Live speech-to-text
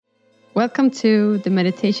Welcome to the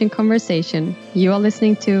Meditation Conversation. You are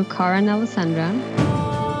listening to Cara and Alessandra.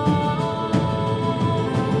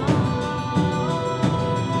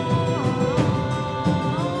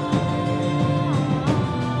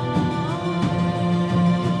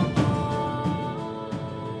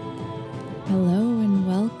 Hello and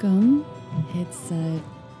welcome. It's a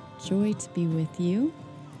joy to be with you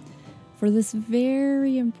for this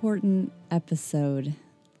very important episode.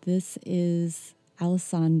 This is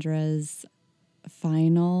Alessandra's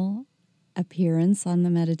final appearance on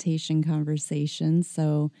the Meditation Conversation.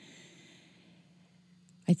 So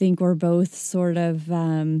I think we're both sort of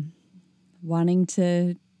wanting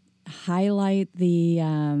to highlight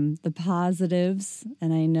the positives,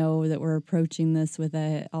 and I know that we're approaching this with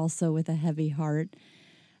a heavy heart.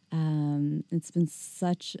 It's been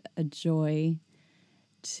such a joy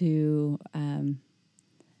to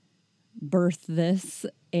birth this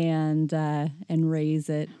and raise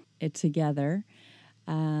it together.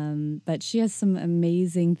 But she has some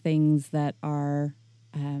amazing things that are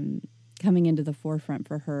coming into the forefront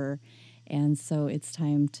for her, and so it's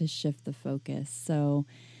time to shift the focus. So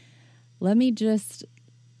let me just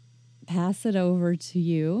pass it over to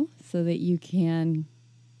you so that you can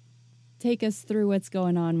take us through what's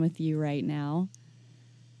going on with you right now.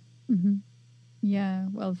 Mm-hmm. Yeah,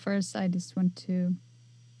 well, first I just want to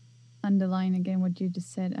underline again what you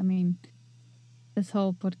just said. I mean, this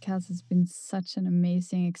whole podcast has been such an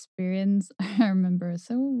amazing experience. I remember, it's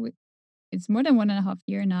more than 1.5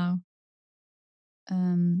 years now.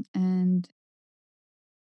 And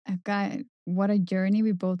what a journey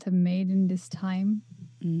we both have made in this time.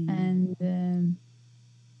 And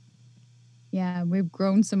yeah, we've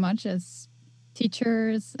grown so much as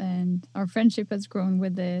teachers, and our friendship has grown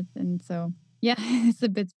with it. And so, yeah, it's a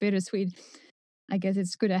bit bittersweet. I guess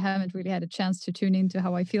it's good I haven't really had a chance to tune into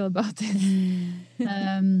how I feel about this,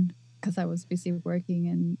 because I was busy working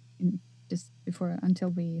and just until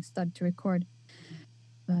we started to record.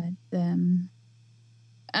 But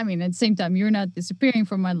I mean, at the same time, you're not disappearing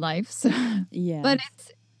from my life, so Yeah. But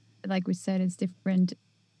it's like we said, it's different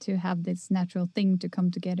to have this natural thing to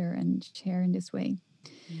come together and share in this way.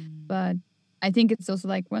 But I think it's also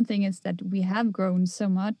like one thing is that we have grown so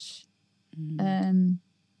much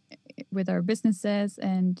with our businesses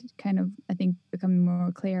and kind of, I think, becoming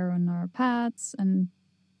more clear on our paths and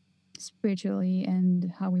spiritually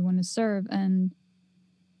and how we want to serve. And,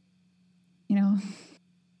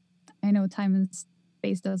 I know time and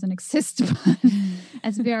space doesn't exist, but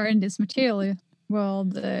as we are in this material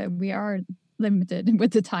world, we are limited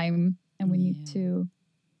with the time, and we need to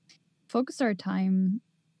focus our time.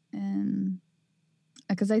 And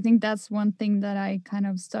because I think that's one thing that I kind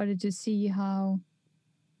of started to see, how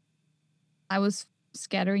I was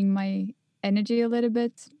scattering my energy a little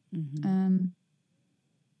bit.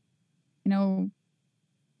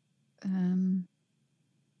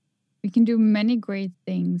 We can do many great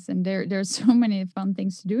things, and there's so many fun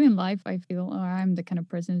things to do in life. I feel, or I'm the kind of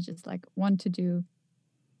person who's just like want to do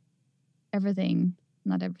everything,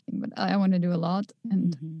 not everything, but I want to do a lot,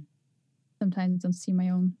 and sometimes don't see my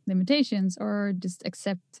own limitations or just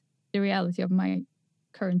accept the reality of my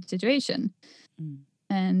current situation.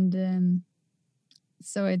 And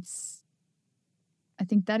so I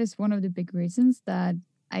think that is one of the big reasons that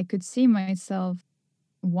I could see myself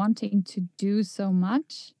wanting to do so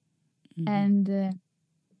much. And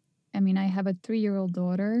I mean, I have a 3-year-old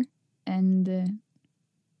daughter, and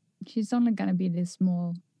she's only gonna be this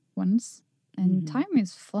small once, and time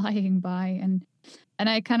is flying by, and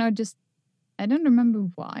I kind of just, I don't remember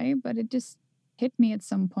why, but it just hit me at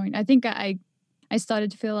some point. I think I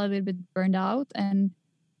started to feel a little bit burned out, and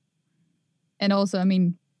also, I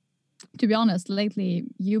mean, to be honest, lately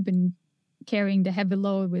you've been carrying the heavy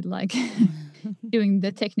load with like doing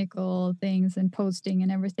the technical things and posting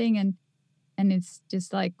and everything, and it's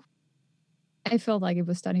just like I felt like it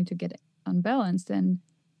was starting to get unbalanced. And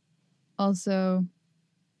also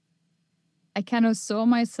I kind of saw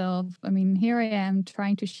myself, I mean, here I am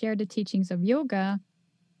trying to share the teachings of yoga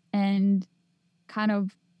and kind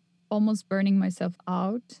of almost burning myself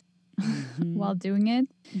out while doing it.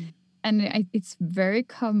 And it's very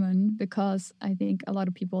common, because I think a lot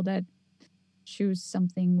of people that choose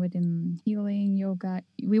something within healing, yoga,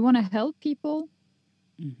 we want to help people,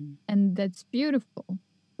 and that's beautiful.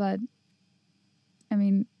 But I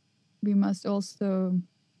mean, we must also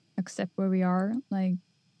accept where we are, like,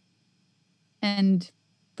 and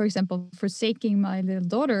for example, forsaking my little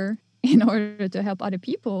daughter in order to help other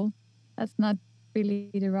people, that's not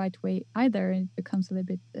really the right way either. It becomes a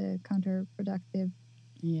little bit counterproductive.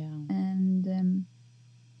 Yeah. And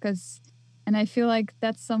because, and I feel like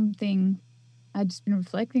that's something I've just been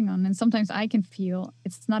reflecting on. And sometimes I can feel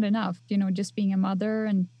it's not enough, just being a mother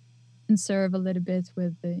and serve a little bit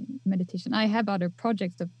with the meditation. I have other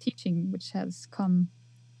projects of teaching which has come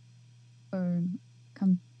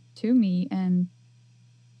to me, and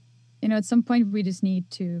at some point we just need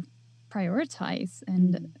to prioritize.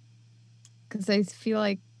 And because I feel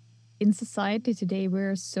like in society today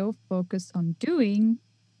we're so focused on doing,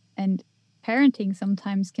 and parenting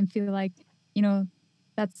sometimes can feel like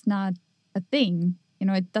that's not a thing,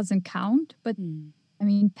 it doesn't count. But I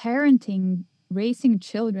mean, parenting, raising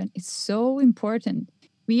children is so important.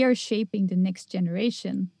 We are shaping the next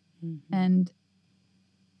generation. And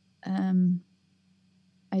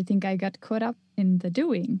I think I got caught up in the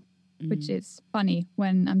doing, which is funny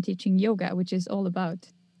when I'm teaching yoga, which is all about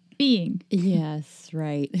being. Yes,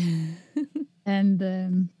 right.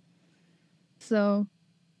 And so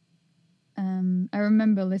I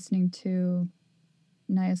remember listening to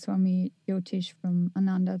Nayaswami Yotish from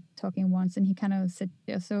Ananda talking once, and he kind of said,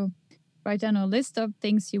 so write down a list of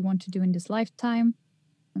things you want to do in this lifetime.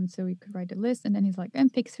 And so we could write a list, and then he's like,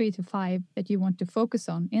 and pick 3 to 5 that you want to focus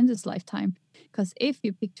on in this lifetime. Because if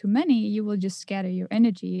you pick too many, you will just scatter your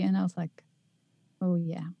energy. And I was like, oh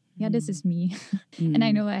yeah, this is me. And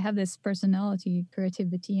I know I have this personality,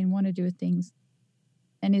 creativity, and want to do things.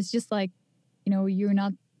 And it's just like, you're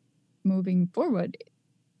not moving forward.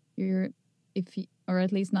 Or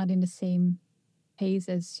at least not in the same pace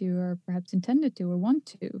as you are perhaps intended to or want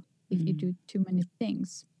to, if you do too many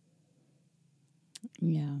things.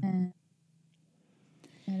 Yeah. I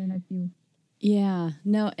don't know if you... Yeah,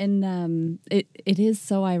 no, and it is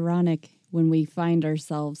so ironic when we find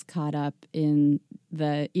ourselves caught up in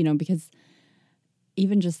the, because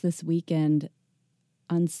even just this weekend,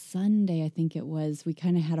 on Sunday, I think it was, we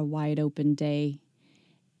kind of had a wide open day,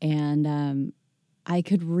 and I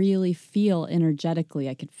could really feel energetically,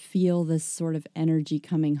 I could feel this sort of energy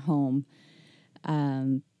coming home.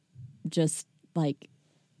 Just like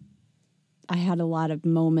I had a lot of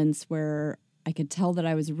moments where I could tell that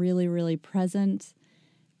I was really, really present,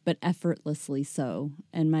 but effortlessly so.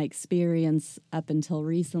 And my experience up until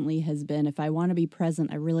recently has been, if I want to be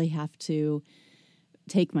present, I really have to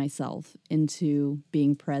take myself into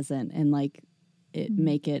being present and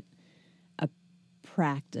make it a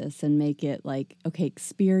practice and make it like, okay,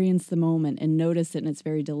 experience the moment and notice it. And it's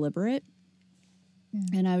very deliberate.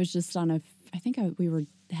 Yeah. And I was just we were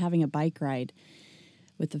having a bike ride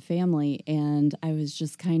with the family, and I was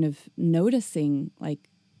just kind of noticing like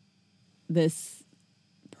this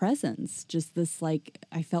presence, just this, like,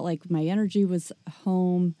 I felt like my energy was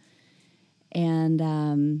home, and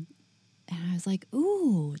I was like,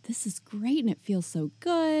 ooh, this is great, and it feels so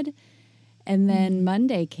good. And then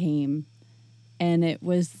Monday came, and it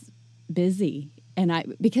was busy,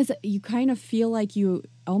 and because you kind of feel like you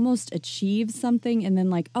almost achieved something, and then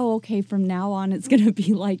like, oh, okay, from now on it's going to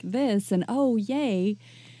be like this, and oh, yay.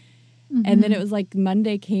 And then it was like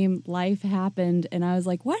Monday came, life happened, and I was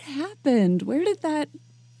like, what happened? Where did that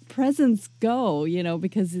presence go?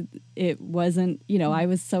 Because it wasn't, I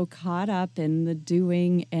was so caught up in the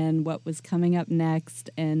doing and what was coming up next,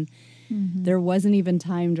 and there wasn't even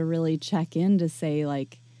time to really check in to say,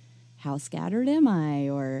 like, how scattered am I?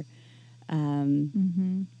 Or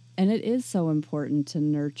and it is so important to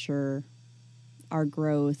nurture our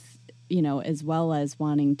growth, as well as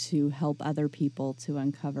wanting to help other people to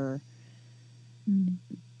uncover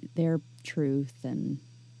their truth. And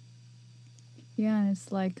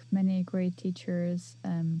it's like many great teachers,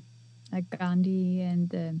 like Gandhi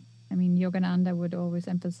and Yogananda would always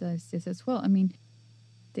emphasize this as well. I mean,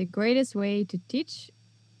 the greatest way to teach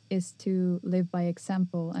is to live by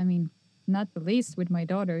example. I mean, not the least with my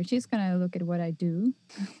daughter. She's gonna look at what I do,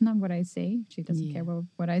 not what I say. She doesn't care about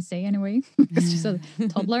what I say anyway, because she's a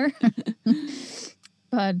toddler.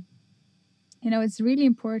 But it's really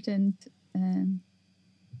important.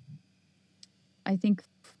 I think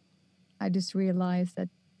I just realized that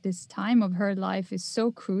this time of her life is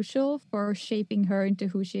so crucial for shaping her into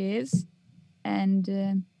who she is.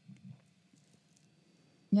 And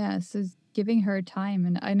so giving her time.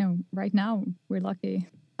 And I know right now we're lucky.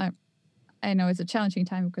 I know it's a challenging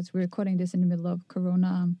time because we're recording this in the middle of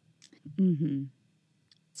Corona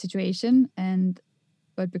situation.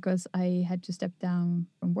 But because I had to step down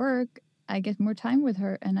from work, I get more time with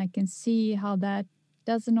her, and I can see how that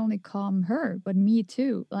doesn't only calm her, but me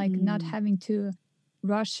too. Like not having to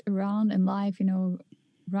rush around in life,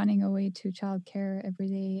 running away to childcare every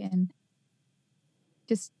day, and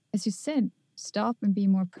just, as you said, stop and be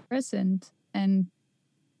more present. And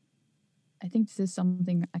I think this is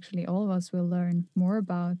something actually all of us will learn more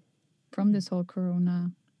about from this whole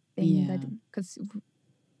Corona thing. Because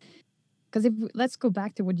because let's go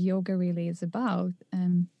back to what yoga really is about.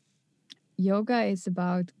 Yoga is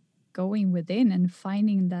about going within and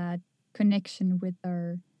finding that connection with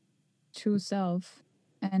our true self,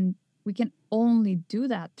 and we can only do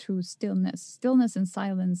that through stillness and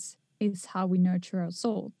silence is how we nurture our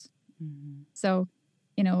souls. So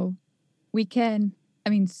we can,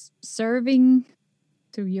 serving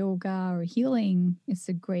through yoga or healing is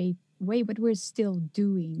a great way, but we're still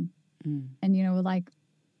doing. And like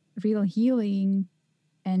real healing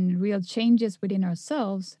and real changes within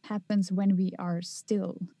ourselves happens when we are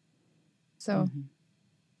still. So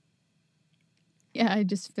yeah, I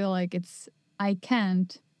just feel like I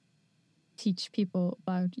can't teach people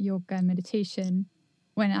about yoga and meditation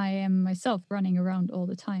when I am myself running around all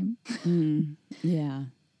the time. Yeah.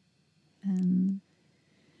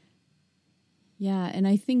 Yeah, and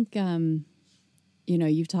I think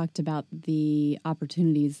you've talked about the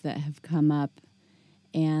opportunities that have come up,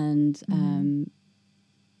 and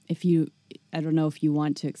I don't know if you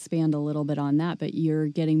want to expand a little bit on that, but you're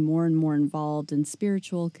getting more and more involved in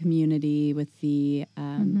spiritual community with the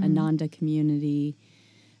Ananda community,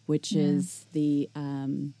 which is the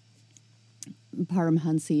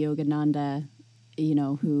Paramhansa Yogananda,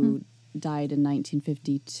 who died in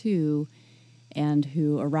 1952 and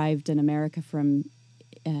who arrived in America from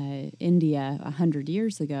India 100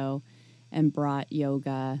 years ago and brought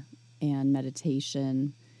yoga and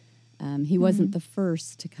meditation. He wasn't the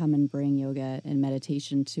first to come and bring yoga and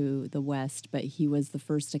meditation to the West, but he was the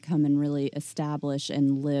first to come and really establish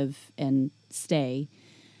and live and stay.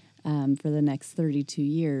 For the next 32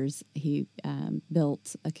 years, he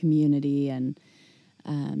built a community and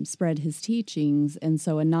spread his teachings. And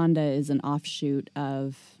so Ananda is an offshoot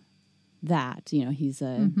of that. He's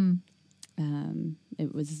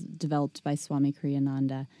it was developed by Swami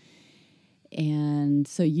Kriyananda. And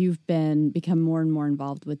so you've become more and more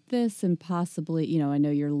involved with this, and possibly, I know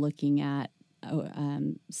you're looking at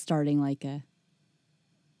starting like a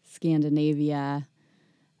Scandinavia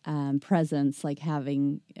presence, like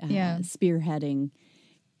having spearheading,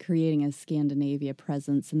 creating a Scandinavia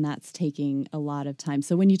presence, and that's taking a lot of time.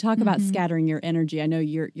 So when you talk about scattering your energy, I know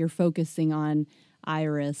you're focusing on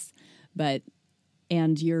Iris,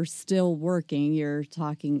 and you're still working. You're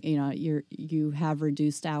talking, you have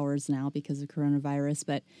reduced hours now because of coronavirus,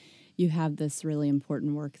 but you have this really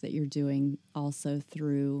important work that you're doing also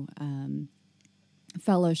through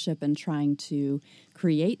fellowship and trying to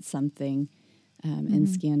create something in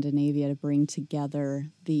Scandinavia to bring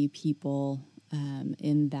together the people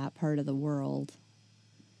in that part of the world.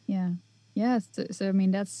 Yeah. So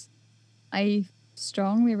I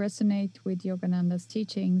strongly resonate with Yogananda's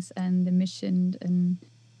teachings and the mission, and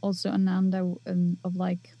also Ananda of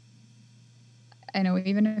like, I know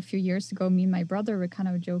even a few years ago, me and my brother were kind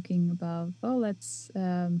of joking about, let's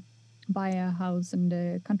buy a house in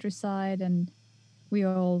the countryside, and we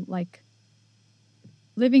all like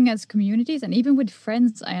living as communities and even with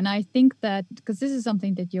friends. And I think that because this is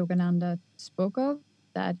something that Yogananda spoke of,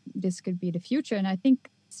 that this could be the future. And I think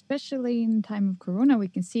especially in time of Corona, we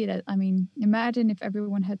can see that. Imagine if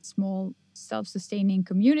everyone had small self-sustaining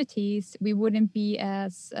communities, we wouldn't be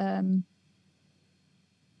as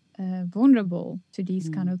vulnerable to these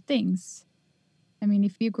kind of things.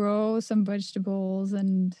 If you grow some vegetables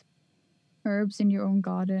and herbs in your own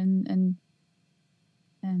garden, and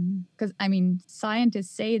because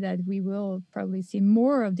scientists say that we will probably see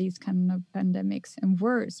more of these kind of pandemics and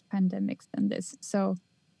worse pandemics than this. So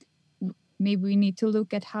maybe we need to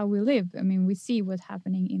look at how we live. We see what's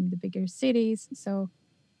happening in the bigger cities. So,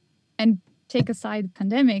 and take aside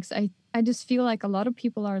pandemics, I just feel like a lot of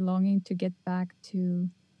people are longing to get back to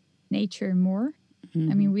nature more.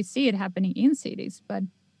 We see it happening in cities, but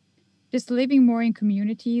just living more in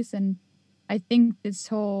communities. And I think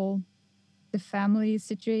the family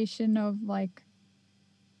situation of like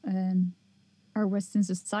our Western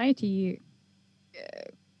society,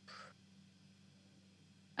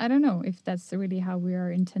 I don't know if that's really how we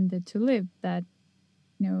are intended to live, that,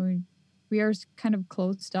 we are kind of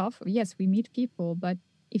closed off. Yes, we meet people, but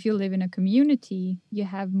if you live in a community, you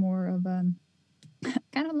have more of a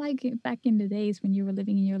kind of like back in the days when you were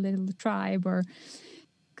living in your little tribe, or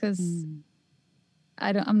because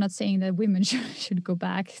I'm not saying that women should go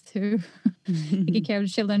back to taking care of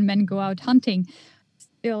children, men go out hunting.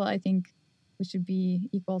 Still, I think we should be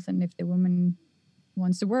equals, and if the woman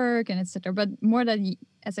wants to work and etc. But more that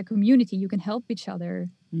as a community, you can help each other,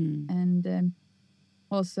 and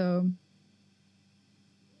also,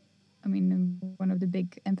 one of the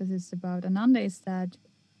big emphasis about Ananda is that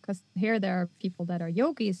because here there are people that are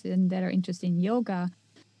yogis and that are interested in yoga,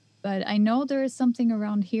 But I know there is something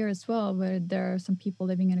around here as well where there are some people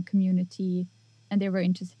living in a community and they were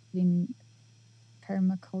interested in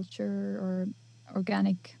permaculture or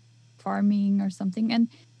organic farming or something. And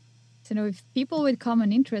so, if people with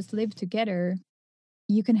common interests live together,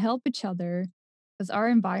 you can help each other because our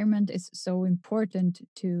environment is so important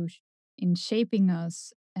in shaping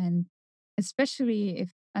us. And especially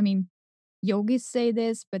if, I mean, yogis say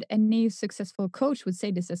this, but any successful coach would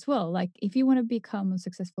say this as well. Like, if you want to become a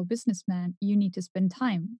successful businessman, you need to spend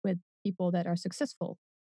time with people that are successful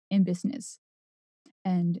in business.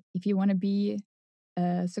 And if you want to be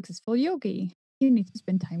a successful yogi, you need to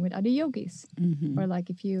spend time with other yogis. Mm-hmm. Or like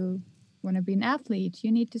if you want to be an athlete,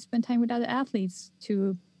 you need to spend time with other athletes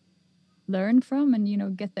to learn from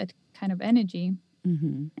and, get that kind of energy.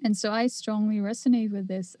 Mm-hmm. And so I strongly resonate with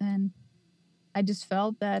this. And I just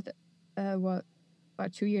felt that about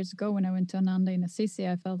 2 years ago when I went to Ananda in Assisi,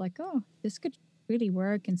 I felt like, oh, this could really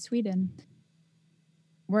work in Sweden.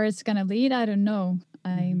 Where it's going to lead, I don't know.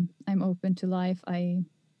 I'm open to life. I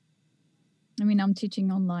mean, I'm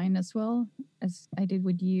teaching online as well as I did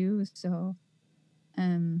with you. So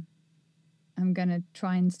I'm going to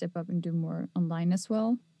try and step up and do more online as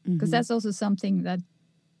well. Because that's also something that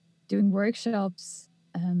doing workshops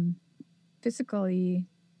physically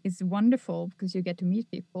is wonderful because you get to meet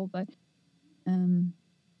people. But you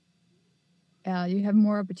have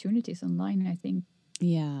more opportunities online, I think.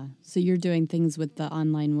 Yeah. So you're doing things with the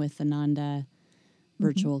online with Ananda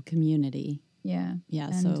virtual community. Yeah. Yeah.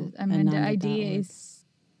 And so I mean, the Ananda idea is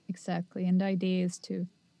exactly. And the idea is to,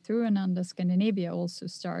 through Ananda Scandinavia, also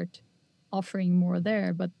start offering more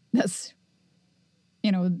there. But that's,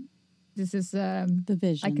 this is the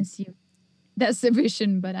vision. I can see that's the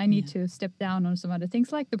vision, but I need to step down on some other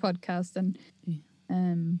things like the podcast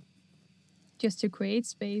and just to create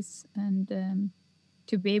space and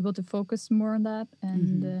to be able to focus more on that.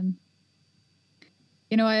 And,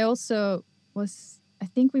 I also I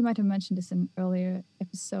think we might have mentioned this in an earlier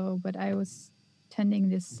episode, but I was attending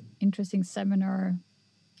this interesting seminar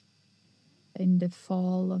in the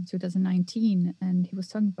fall of 2019, and he was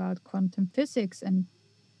talking about quantum physics. And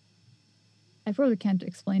I probably can't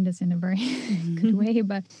explain this in a very good way,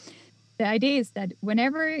 but the idea is that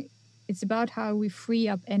whenever it's about how we free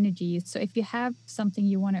up energy. So if you have something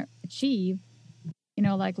you want to achieve,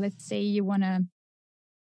 like let's say you want to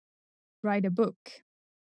write a book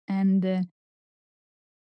and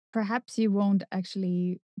perhaps you won't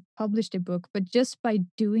actually publish the book, but just by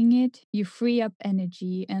doing it, you free up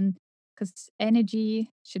energy. And because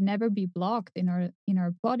energy should never be blocked in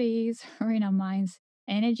our bodies or in our minds,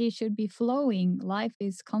 energy should be flowing. Life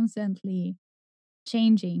is constantly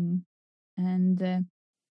changing, and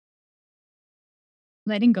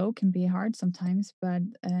letting go can be hard sometimes. But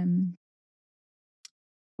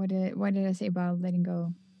what did I say about letting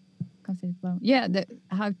go? Constantly flow. Yeah,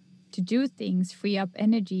 how to do things, free up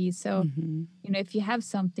energy. So if you have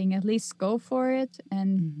something, at least go for it.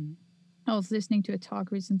 And I was listening to a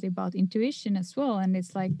talk recently about intuition as well, and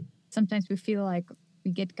it's like sometimes we feel like we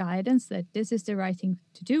get guidance that this is the right thing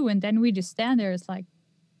to do, and then we just stand there. It's like,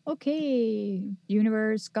 okay,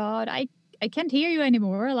 universe, God, I can't hear you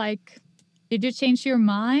anymore. Like, did you change your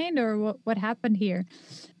mind or what happened here?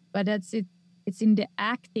 But that's it. It's in the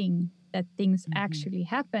acting that things actually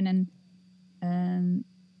happen. And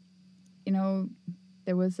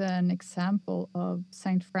there was an example of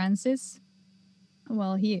Saint Francis.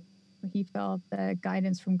 Well, he felt the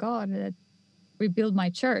guidance from God that rebuild my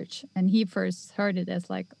church, and he first heard it as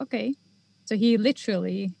like, okay, so he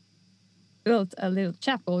literally built a little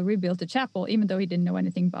chapel, rebuilt a chapel, even though he didn't know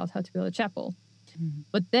anything about how to build a chapel.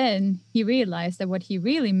 But then he realized that what he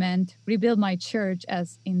really meant, rebuild my church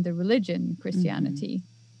as in the religion, Christianity.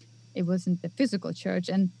 It wasn't the physical church.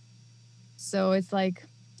 And so it's like,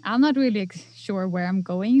 I'm not really sure where I'm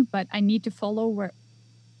going, but I need to follow where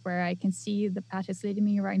I can see the path is leading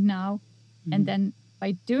me right now. And then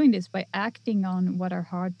by doing this, by acting on what our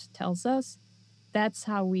heart tells us, that's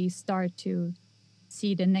how we start to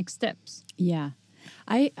see the next steps. Yeah.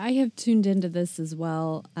 I have tuned into this as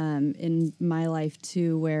well in my life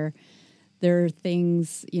too, where there are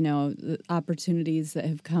things, opportunities that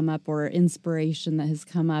have come up or inspiration that has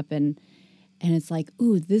come up and it's like,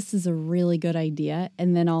 ooh, this is a really good idea.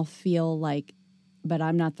 And then I'll feel like, but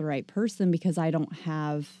I'm not the right person because I don't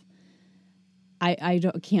have,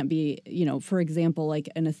 can't be, for example, like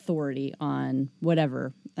an authority on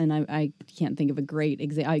whatever. And I can't think of a great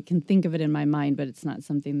example. I can think of it in my mind, but it's not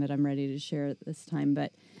something that I'm ready to share at this time.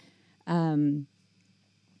 But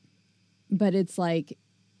it's like,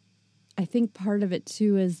 I think part of it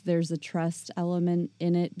too is there's a trust element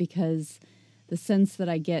in it because the sense that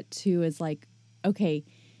I get too is like, okay,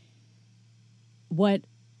 what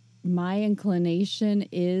my inclination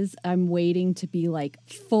is, I'm waiting to be like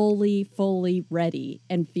fully ready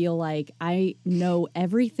and feel like I know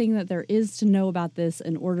everything that there is to know about this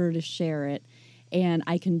in order to share it. And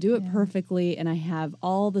I can do it perfectly, and I have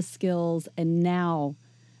all the skills, and now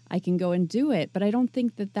I can go and do it. But I don't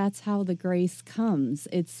think that that's how the grace comes.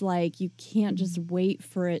 It's like you can't just wait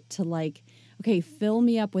for it to like, okay, fill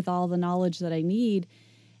me up with all the knowledge that I need,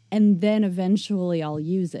 and then eventually I'll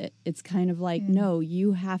use it. It's kind of like, no,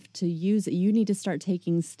 you have to use it. You need to start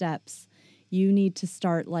taking steps. You need to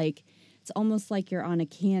start like, it's almost like you're on a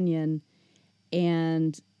canyon,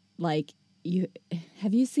 and like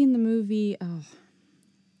have you seen the movie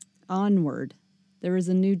Onward? There was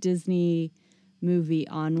a new Disney movie,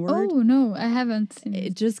 Onward. Oh no, I haven't seen it.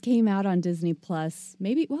 It just came out on Disney Plus,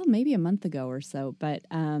 maybe a month ago or so, but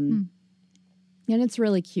and it's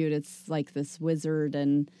really cute. It's like this wizard,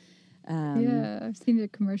 and yeah, I've seen the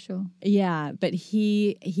commercial. Yeah, but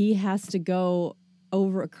he has to go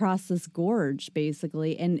over across this gorge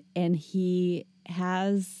basically, and he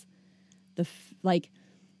has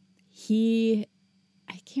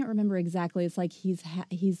I can't remember exactly. It's like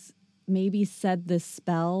he's maybe said this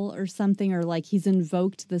spell or something, or like he's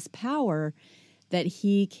invoked this power that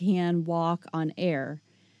he can walk on air,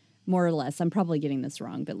 more or less. I'm probably getting this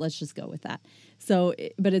wrong, but let's just go with that. So,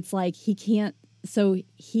 but it's like he can't, so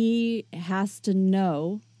he has to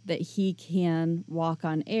know that he can walk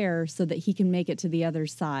on air so that he can make it to the other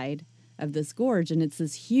side of this gorge. And it's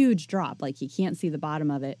this huge drop, like he can't see the bottom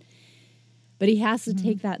of it. But he has to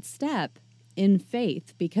take that step in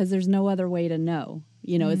faith, because there's no other way to know.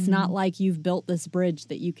 You know, it's not like you've built this bridge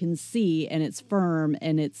that you can see and it's firm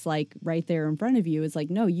and it's like right there in front of you. It's like,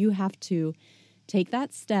 no, you have to take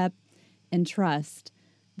that step and trust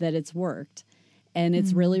that it's worked. And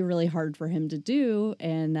it's really, really hard for him to do.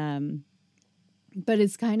 And, but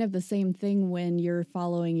it's kind of the same thing when you're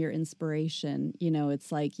following your inspiration. You know,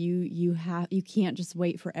 it's like you can't just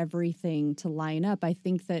wait for everything to line up. I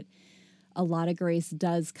think that a lot of grace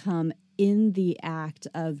does come in the act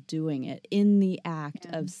of doing it, in the act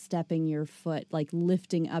of stepping your foot, like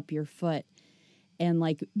lifting up your foot, and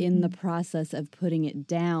like in the process of putting it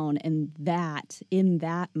down. And that, in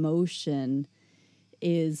that motion,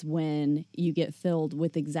 is when you get filled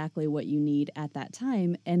with exactly what you need at that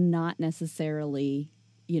time, and not necessarily,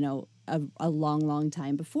 you know, a long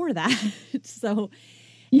time before that. So,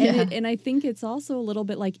 and I think it's also a little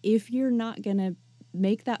bit like, if you're not going to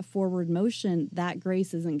make that forward motion, that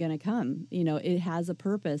grace isn't going to come. You know, it has a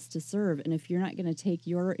purpose to serve. And if you're not going to if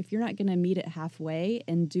you're not going to meet it halfway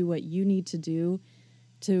and do what you need to do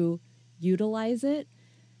to utilize it,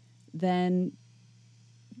 then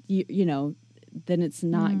you know, then it's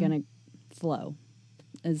not going to flow,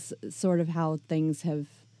 is sort of how things have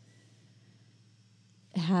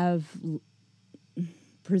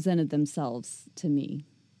presented themselves to me.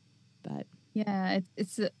 But yeah,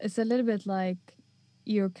 it's a little bit like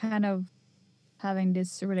you're kind of having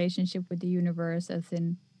this relationship with the universe, as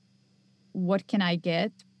in, what can I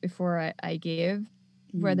get before I give?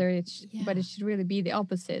 Whether it's, but it should really be the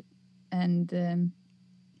opposite. And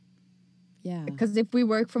because if we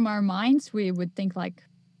work from our minds, we would think like,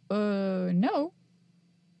 no,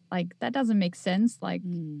 like that doesn't make sense. Like,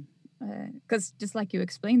 because just like you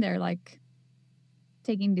explained there, like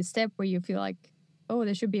taking the step where you feel like, oh,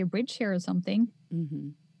 there should be a bridge here or something.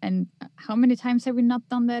 And how many times have we not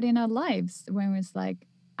done that in our lives, when it's like,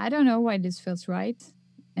 I don't know why this feels right.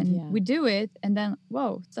 And we do it, and then,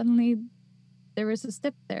 whoa, suddenly there is a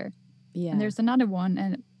step there. Yeah. And there's another one.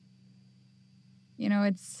 And, you know,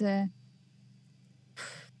 it's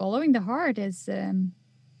following the heart is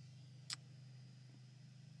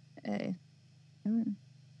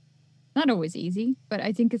not always easy, but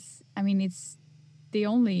I think it's the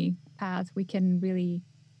only path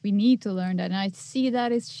we need to learn that. And I see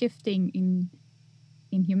that is shifting in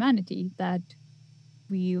humanity, that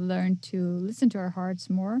we learn to listen to our hearts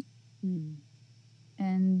more.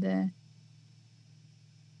 And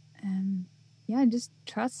just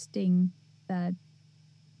trusting that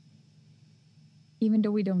even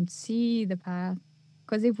though we don't see the path,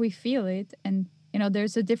 because if we feel it, and you know,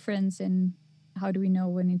 there's a difference in how do we know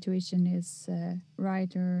when intuition is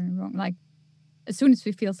right or wrong. Like, as soon as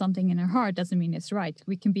we feel something in our heart doesn't mean it's right.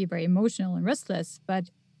 We can be very emotional and restless, but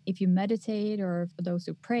if you meditate, or for those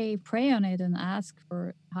who pray on it and ask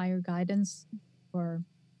for higher guidance, or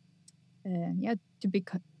to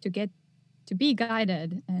be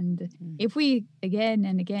guided. And if we again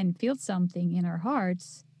and again feel something in our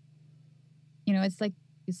hearts, you know, it's like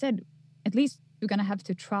you said, at least we're gonna have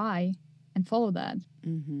to try and follow that.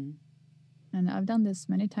 And I've done this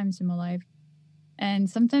many times in my life, and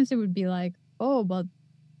sometimes it would be like, oh, but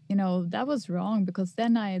that was wrong because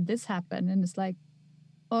then this happened, and it's like,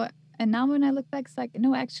 oh, and now when I look back, it's like,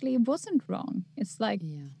 no, actually it wasn't wrong. It's like,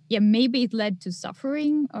 yeah, maybe it led to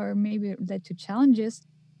suffering or maybe it led to challenges,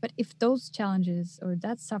 but if those challenges or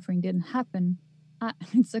that suffering didn't happen,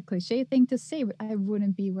 it's a cliche thing to say, but I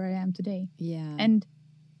wouldn't be where I am today. Yeah. And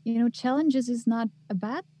challenges is not a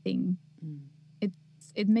bad thing.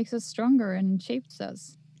 It makes us stronger and shapes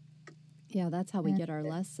us. Yeah, that's how we get our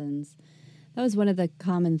lessons. That was one of the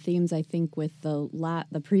common themes, I think, with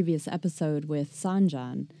the previous episode with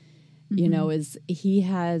Sanjan. Is he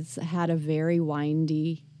has had a very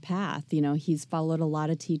windy path. He's followed a lot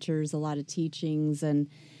of teachers, a lot of teachings, and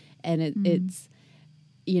it's,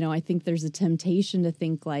 I think there's a temptation to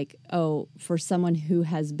think like, oh, for someone who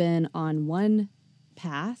has been on one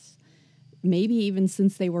path, maybe even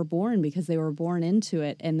since they were born, because they were born into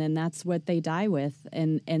it, and then that's what they die with,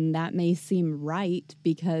 and that may seem right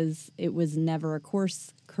because it was never a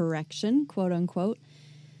course correction, quote unquote,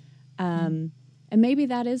 and maybe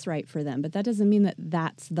that is right for them, but that doesn't mean that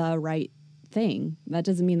that's the right thing. That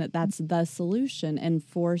doesn't mean that that's the solution. And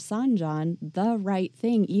for Sanjan, the right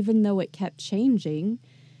thing, even though it kept changing,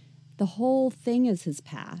 the whole thing is his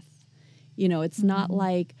path. It's not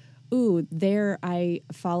like, ooh, there I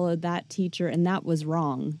followed that teacher and that was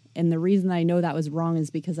wrong. And the reason I know that was wrong is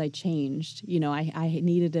because I changed. I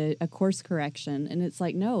needed a course correction. And it's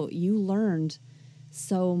like, no, you learned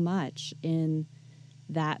so much in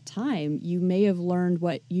that time. You may have learned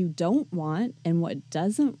what you don't want and what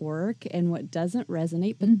doesn't work and what doesn't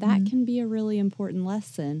resonate, but that can be a really important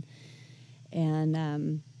lesson.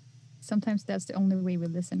 And sometimes that's the only way we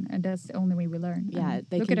listen, and that's the only way we learn. Yeah,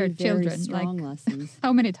 they look can at our be very children. Strong lessons.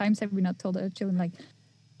 How many times have we not told our children, like,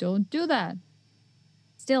 don't do that?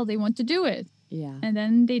 Still, they want to do it. Yeah. And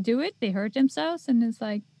then they do it, they hurt themselves, and it's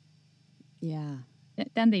like, yeah.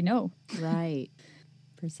 Then they know. Right.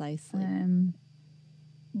 Precisely.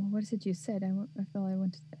 Well, what is it you said? I feel I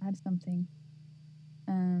wanted to add something.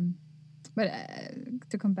 But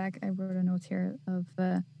to come back, I wrote a note here of,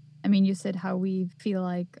 you said how we feel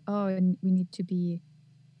like, oh, and we need to be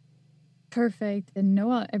perfect and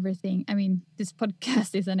know everything. This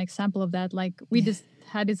podcast is an example of that. Like, we just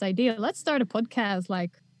had this idea, let's start a podcast,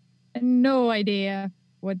 like, no idea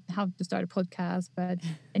how to start a podcast,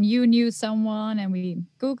 and you knew someone, and we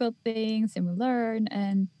Googled things and we learned,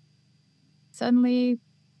 and suddenly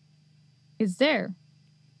it's there.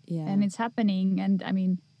 Yeah. And it's happening.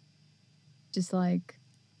 And just like,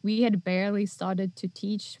 we had barely started to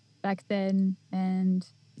teach back then, and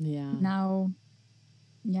now,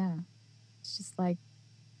 it's just like,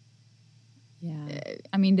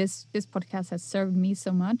 this podcast has served me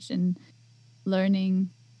so much in learning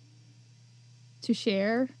to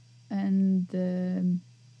share and to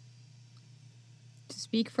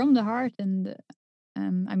speak from the heart. And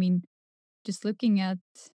just looking at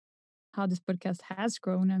how this podcast has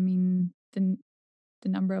grown, the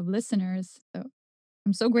number of listeners. So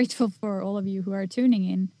I'm so grateful for all of you who are tuning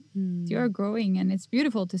in. You are growing, and it's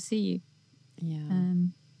beautiful to see. Yeah.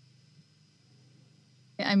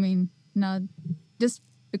 Not just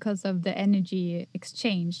because of the energy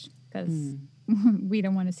exchange, because we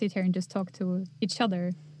don't want to sit here and just talk to each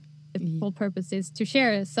other. The whole purpose is to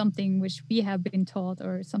share something which we have been taught,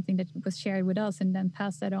 or something that was shared with us, and then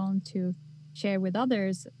pass that on to share with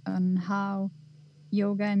others on how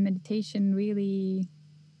yoga and meditation really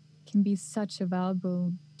can be such a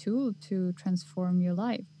valuable tool to transform your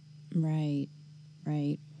life. Right.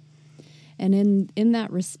 And in that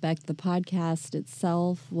respect, the podcast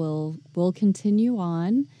itself will continue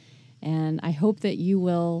on, and I hope that you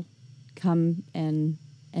will come and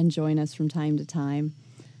join us from time to time.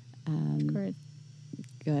 Great.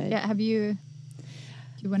 Good. Yeah. Do you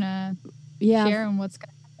want to share on what's going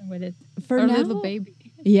to happen with it? For Our now, little baby.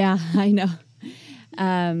 Yeah, I know.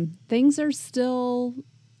 Things are still,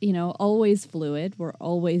 always fluid. We're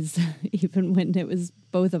always, even when it was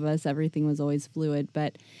both of us, everything was always fluid.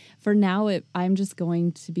 But for now, I'm just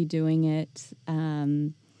going to be doing it.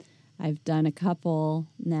 I've done a couple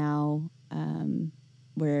now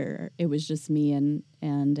where it was just me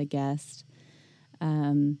and a guest.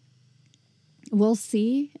 We'll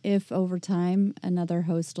see if over time another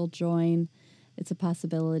host will join. It's a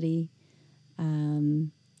possibility.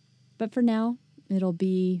 But for now, it'll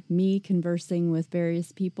be me conversing with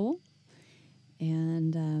various people,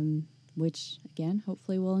 and which, again,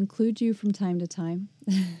 hopefully will include you from time to time.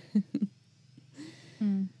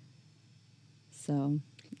 So,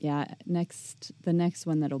 the next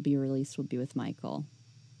one that'll be released will be with Michael.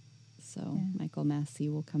 So Michael Massey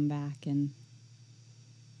will come back and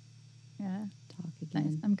talk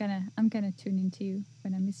Nice. again. I'm gonna tune into you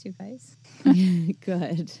when I miss you guys.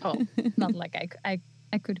 Good. Oh, not like I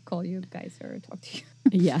could call you guys or talk to you.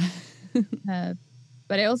 Yeah.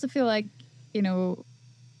 But I also feel like, you know,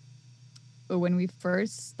 when we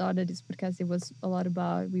first started this podcast, it was a lot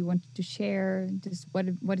about we wanted to share just what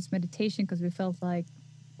is meditation, because we felt like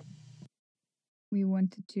we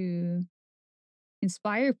wanted to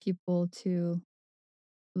inspire people to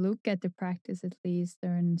look at the practice at least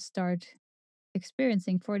and start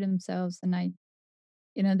experiencing for themselves. And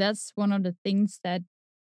that's one of the things that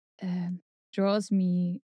draws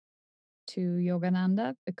me to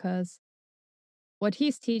Yogananda, because what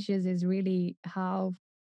he teaches is really how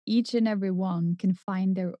each and every one can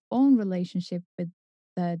find their own relationship with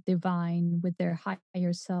the divine, with their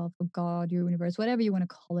higher self, or God, your universe, whatever you want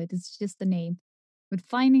to call it. It's just a name. But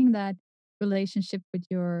finding that relationship with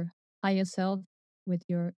your higher self, with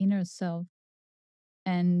your inner self.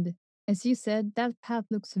 And as you said, that path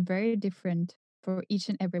looks very different for each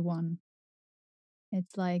and every one.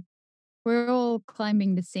 It's like we're all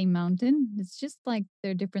climbing the same mountain. It's just like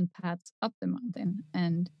there are different paths up the mountain.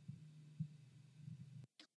 And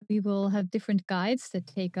we will have different guides that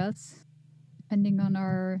take us depending on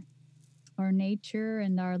our nature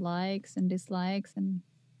and our likes and dislikes and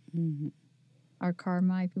our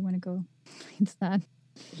karma, if we want to go into that.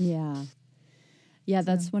 Yeah. Yeah,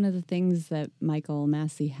 that's one of the things that Michael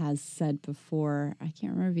Massey has said before. I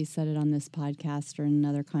can't remember if he said it on this podcast or in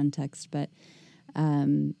another context, but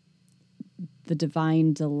the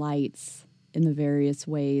divine delights in the various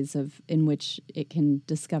ways in which it can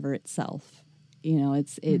discover itself. You know,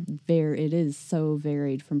 it is so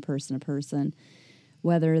varied from person to person,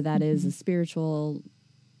 whether that is a spiritual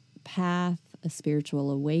path, a spiritual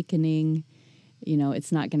awakening. You know,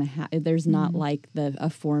 it's not going to there's not like a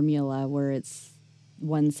formula where it's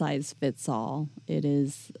one size fits all. It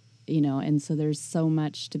is, and so there's so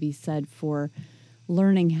much to be said for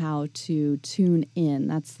learning how to tune in.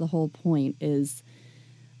 That's the whole point, is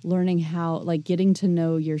learning how, like, getting to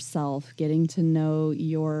know yourself, getting to know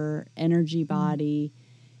your energy body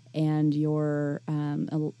and your,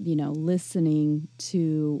 listening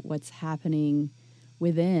to what's happening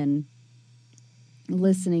within,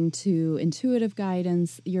 listening to intuitive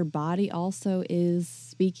guidance. Your body also is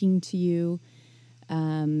speaking to you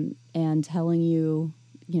and telling you,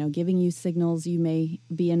 giving you signals. You may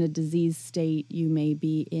be in a disease state. You may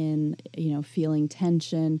be in, feeling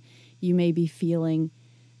tension. You may be feeling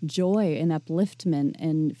joy and upliftment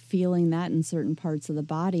and feeling that in certain parts of the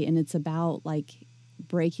body. And it's about, like,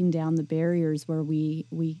 breaking down the barriers where we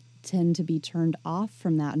tend to be turned off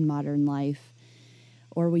from that in modern life,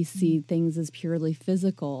 or we see things as purely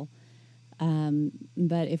physical.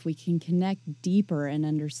 But if we can connect deeper and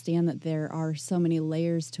understand that there are so many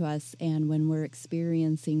layers to us, and when we're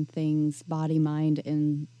experiencing things, body, mind,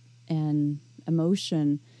 and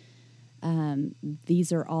emotion,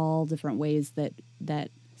 these are all different ways that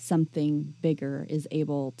something bigger is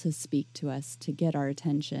able to speak to us, to get our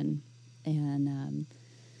attention. And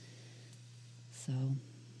so.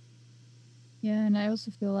 Yeah, and I also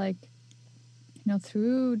feel like,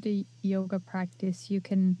 through the yoga practice, you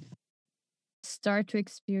can start to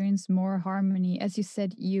experience more harmony. As you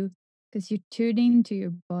said, because you tune into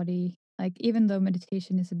your body, like, even though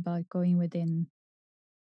meditation is about going within,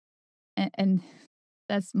 and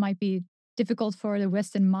that's might be difficult for the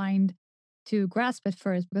Western mind to grasp at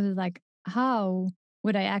first, because it's like, how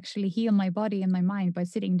would I actually heal my body and my mind by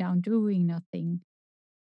sitting down doing nothing?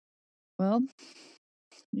 Well,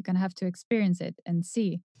 you're gonna have to experience it and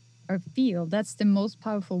see or feel. That's the most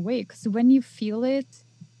powerful way, because when you feel it,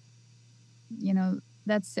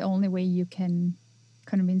 that's the only way you can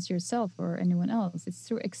convince yourself or anyone else. It's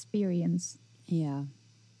through experience. Yeah.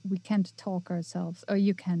 We can't talk ourselves, or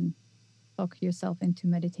you can talk yourself into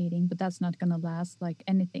meditating, but that's not going to last like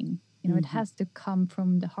anything. It has to come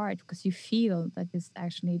from the heart, because you feel that it's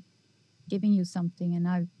actually giving you something. And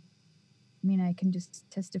I can just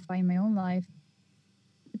testify in my own life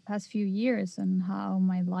the past few years and how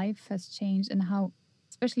my life has changed, and how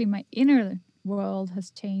especially my inner world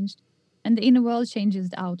has changed. And the inner world changes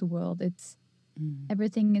the outer world. It's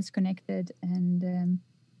everything is connected. And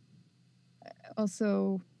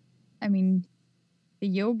also, the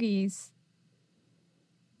yogis,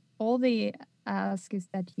 all they ask is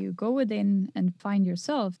that you go within and find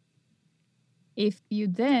yourself. If you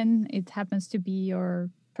then, it happens to be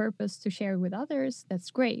your purpose to share with others,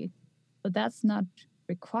 that's great. But that's not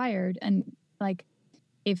required. And, like,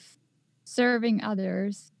 if serving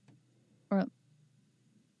others or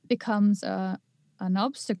becomes an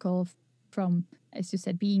obstacle from, as you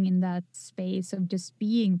said, being in that space of just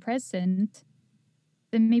being present,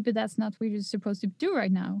 then maybe that's not what you're supposed to do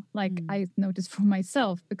right now. Like I noticed for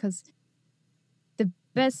myself, because the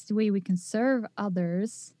best way we can serve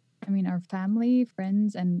others, I mean, our family,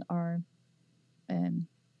 friends, and our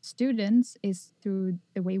students, is through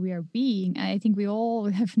the way we are being. I think we all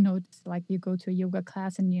have noticed, like you go to a yoga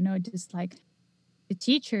class and, just like the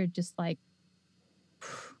teacher, just like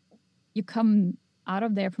you come out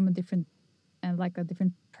of there from a different, like a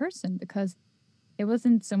different person, because it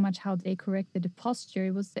wasn't so much how they corrected the posture,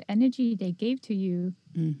 it was the energy they gave to you.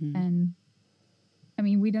 And I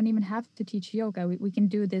mean, we don't even have to teach yoga. We can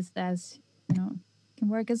do this as, can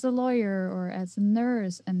work as a lawyer or as a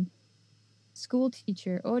nurse and school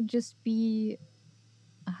teacher, or just be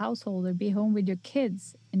a householder, be home with your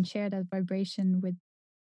kids and share that vibration with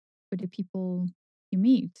the people you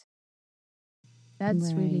meet.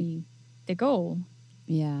 That's really the goal.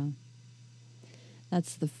 Yeah.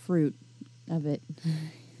 That's the fruit of it.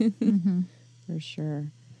 For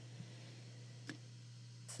sure.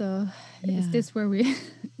 So is this where we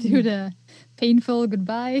do the painful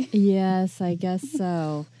goodbye? Yes, I guess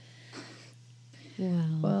so.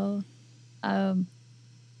 Wow. Well,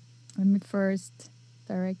 let me first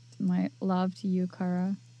direct my love to you,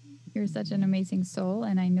 Kara. You're such an amazing soul,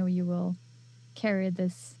 and I know you will carry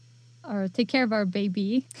this or take care of our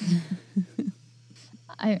baby.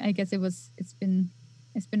 I guess it's been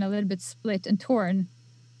a little bit split and torn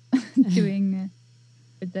doing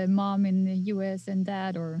with the mom in the US and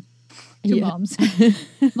dad, or two moms.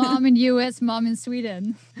 Mom in US, mom in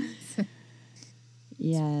Sweden. So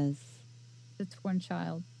yes. it's one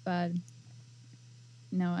child. But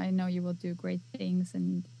no, I know you will do great things,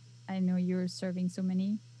 and I know you're serving so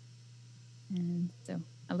many. And so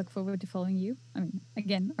I look forward to following you. I mean,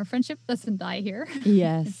 again, our friendship doesn't die here.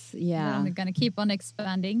 Yes, yeah. We're only going to keep on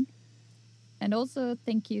expanding. And also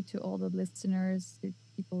thank you to all the listeners, the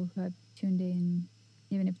people who have tuned in,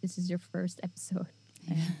 even if this is your first episode.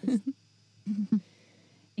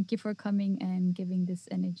 Thank you for coming and giving this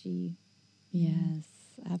energy. Yes,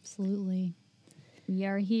 absolutely. We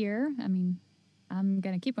are here. I mean, I'm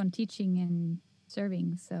going to keep on teaching and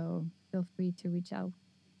serving, so feel free to reach out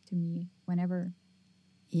to me whenever.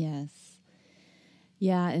 Yes.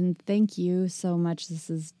 Yeah, and thank you so much. This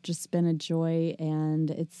has just been a joy,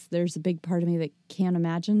 and there's a big part of me that can't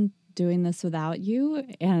imagine doing this without you.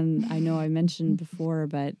 And I know I mentioned before,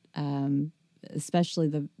 but especially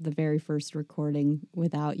the very first recording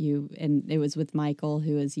without you, and it was with Michael,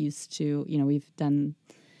 who is used to, we've done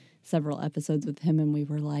several episodes with him, and we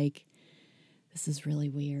were like, this is really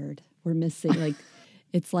weird. We're missing, like,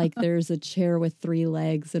 it's like there's a chair with 3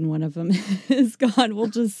 legs and one of them is gone. We'll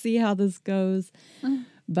just see how this goes.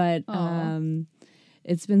 But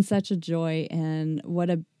it's been such a joy, and what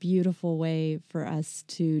a beautiful way for us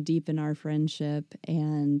to deepen our friendship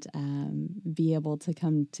and be able to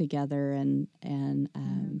come together and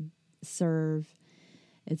serve.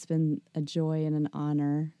 It's been a joy and an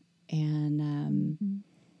honor, and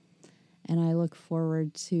I look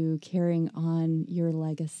forward to carrying on your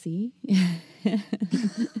legacy.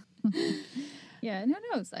 Yeah, and who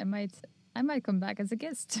knows? I might come back as a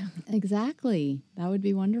guest. Exactly. That would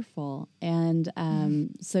be wonderful. And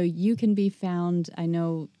so you can be found, I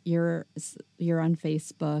know you're on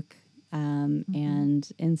Facebook and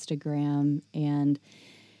Instagram, and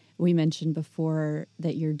we mentioned before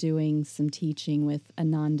that you're doing some teaching with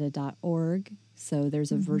ananda.org. So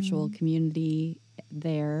there's a virtual community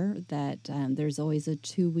there that there's always a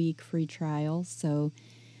 2-week free trial. So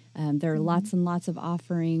there are lots and lots of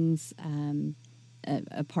offerings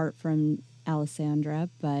apart from Alessandra,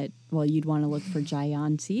 but, well, you'd want to look for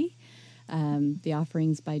Jayanti, the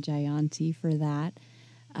offerings by Jayanti for that.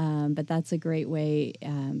 But that's a great way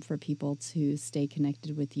for people to stay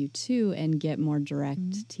connected with you too and get more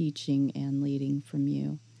direct teaching and leading from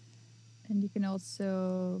you. And you can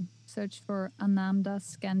also search for Ananda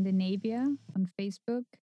Scandinavia on Facebook.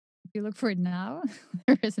 If you look for it now,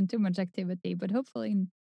 there isn't too much activity, but hopefully in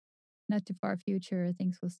not too far future,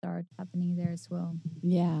 things will start happening there as well.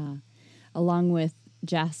 Yeah. Along with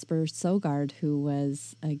Jasper Sogard, who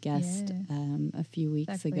was a guest a few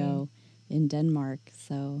weeks ago in Denmark.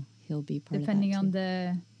 So he'll be part Depending of that too.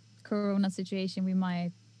 on the corona situation, we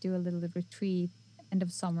might do a little retreat end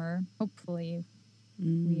of summer. Hopefully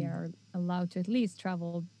we are allowed to at least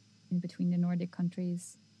travel in between the Nordic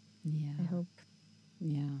countries. Yeah. I hope.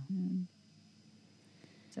 Yeah.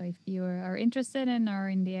 So if you are interested and are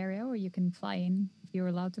in the area, or you can fly in if you're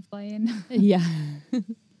allowed to fly in. Yeah.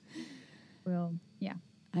 Well, yeah.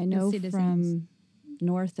 I know from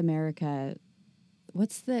North America,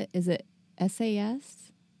 is it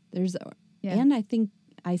SAS? And I think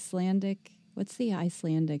Icelandic. What's the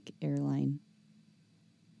Icelandic airline?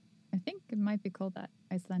 it might be called that.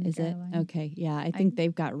 Icelandic Is it? Airlines. Okay. Yeah, I think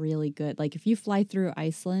they've got really good. Like if you fly through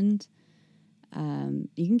Iceland,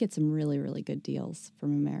 you can get some really, really good deals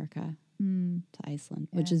from America to Iceland,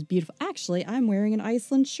 which is beautiful. Actually, I'm wearing an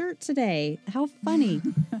Iceland shirt today. How funny.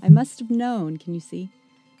 I must have known. Can you see?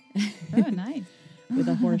 Oh, nice. With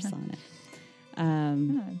a horse on it.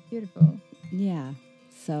 Beautiful. Yeah.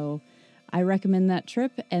 So I recommend that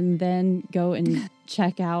trip, and then go and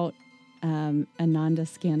check out Ananda,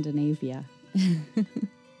 Scandinavia.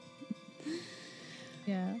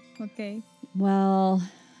 Yeah. Okay. Well,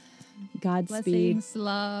 Godspeed. Blessings,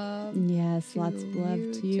 love. Yes, lots of love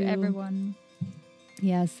to you. To everyone.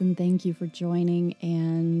 Yes, and thank you for joining.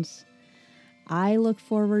 And I look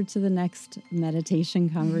forward to the next meditation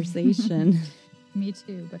conversation. Me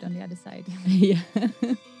too, but on the other side. Yeah.